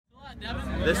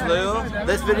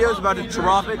This video is about to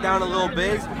drop it down a little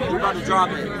big. We're about to drop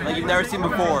it like you've never seen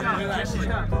before.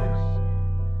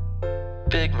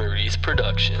 Big Maurice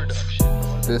Productions.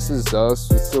 This is us,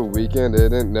 it's the weekend,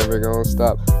 it ain't never gonna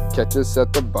stop. Catch us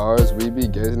at the bars, we be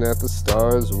gazing at the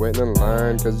stars, waiting in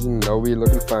line, cause you know we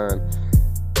looking fine.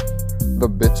 The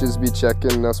bitches be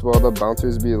checking us while the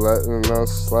bouncers be letting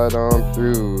us slide on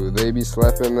through. They be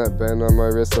slapping that band on my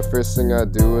wrist. The first thing I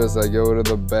do is I go to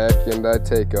the back and I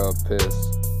take a piss.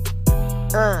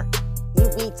 You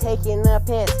be taking a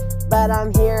piss, but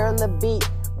I'm here on the beat.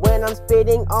 When I'm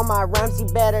spitting all my rhymes, you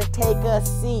better take a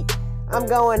seat. I'm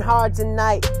going hard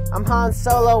tonight, I'm Han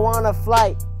Solo on a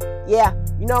flight. Yeah,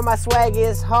 you know my swag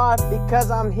is hard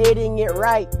because I'm hitting it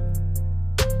right.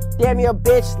 Damn, your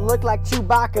bitch look like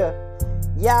Chewbacca.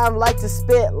 Yeah, I'm like to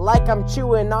spit like I'm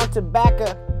chewing on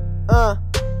tobacco.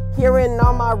 Hearing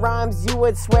all my rhymes, you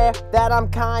would swear that I'm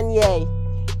Kanye.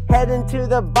 Heading to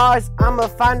the bars, I'ma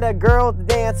find a girl to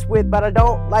dance with, but I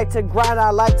don't like to grind, I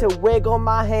like to wiggle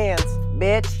my hands,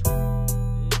 bitch.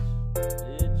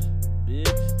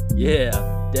 Yeah,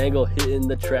 Dangel hitting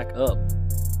the track up.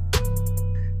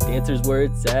 Dancers where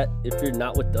it's at. If you're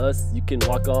not with us, you can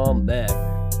walk on back.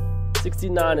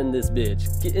 69 in this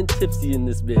bitch, getting tipsy in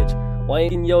this bitch,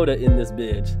 wanking Yoda in this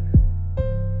bitch.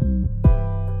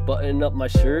 Buttoning up my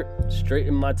shirt,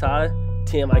 straighten my tie.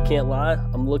 Damn, I can't lie,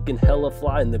 I'm looking hella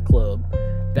fly in the club.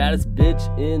 Baddest bitch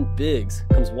in Biggs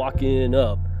comes walking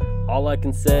up. All I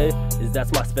can say is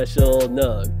that's my special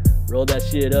nug. Roll that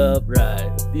shit up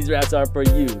right. These raps aren't for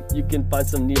you. You can find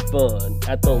some neat fun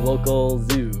at the local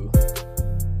zoo.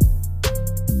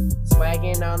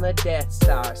 Swagging on the Death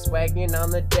Star, swagging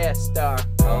on the Death Star.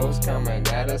 Hoes coming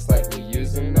at us like we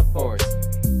using the force.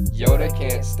 Yoda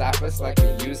can't stop us like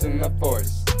we using the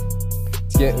force.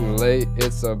 It's getting late,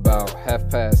 it's about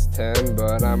 10:30,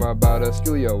 but I'm about to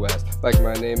school your ass like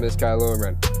my name is Kylo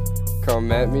Ren.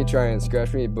 Come at me, try and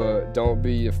scratch me, but don't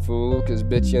be a fool, cause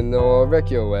bitch you know I'll wreck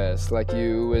your ass like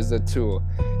you is a tool.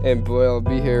 And boy, I'll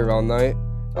be here all night,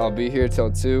 I'll be here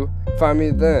till 2. Find me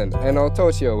then, and I'll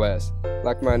toast your ass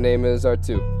like my name is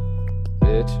R2,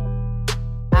 bitch.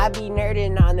 I be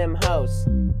nerding on them hoes.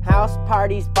 House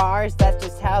parties, bars, that's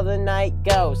just how the night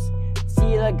goes.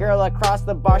 See the girl across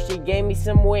the bar, she gave me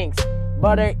some winks,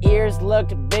 but her ears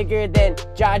looked bigger than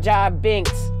Jar Jar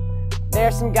Binks.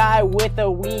 There's some guy with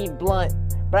a weed blunt,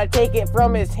 but I take it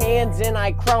from his hands and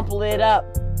I crumple it up.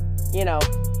 You know,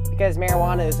 because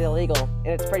marijuana is illegal and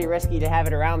it's pretty risky to have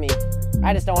it around me.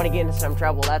 I just don't want to get into some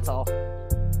trouble, that's all.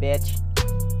 Bitch.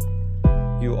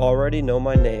 You already know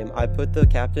my name. I put the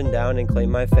captain down and claim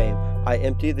my fame. I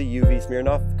empty the UV,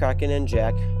 Smirnoff, Kraken, and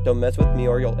Jack. Don't mess with me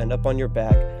or you'll end up on your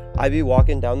back. I be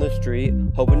walking down the street,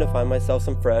 hoping to find myself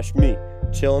some fresh meat.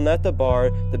 Chillin' at the bar,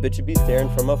 the bitch would be staring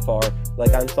from afar,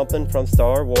 like I'm something from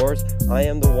Star Wars. I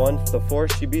am the one, the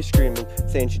force, she be screaming,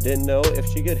 saying she didn't know if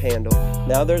she could handle.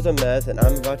 Now there's a mess and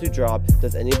I'm about to drop.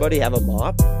 Does anybody have a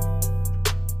mop?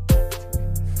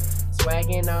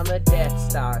 Swagging on the Death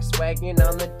Star, swagging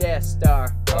on the Death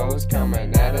Star. Hoes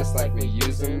coming at us like we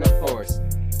using the force.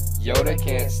 Yoda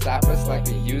can't stop us like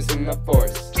we using the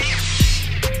force.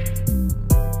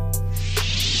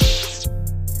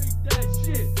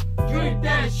 Drink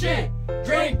that shit,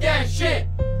 drink that shit,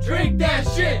 drink that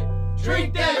shit,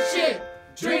 drink that shit,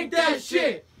 drink that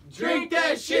shit, drink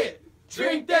that shit,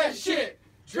 drink that shit,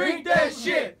 drink that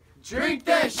shit, drink that shit, drink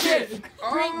that shit,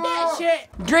 Drink that shit,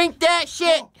 drink that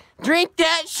shit, drink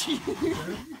that shit.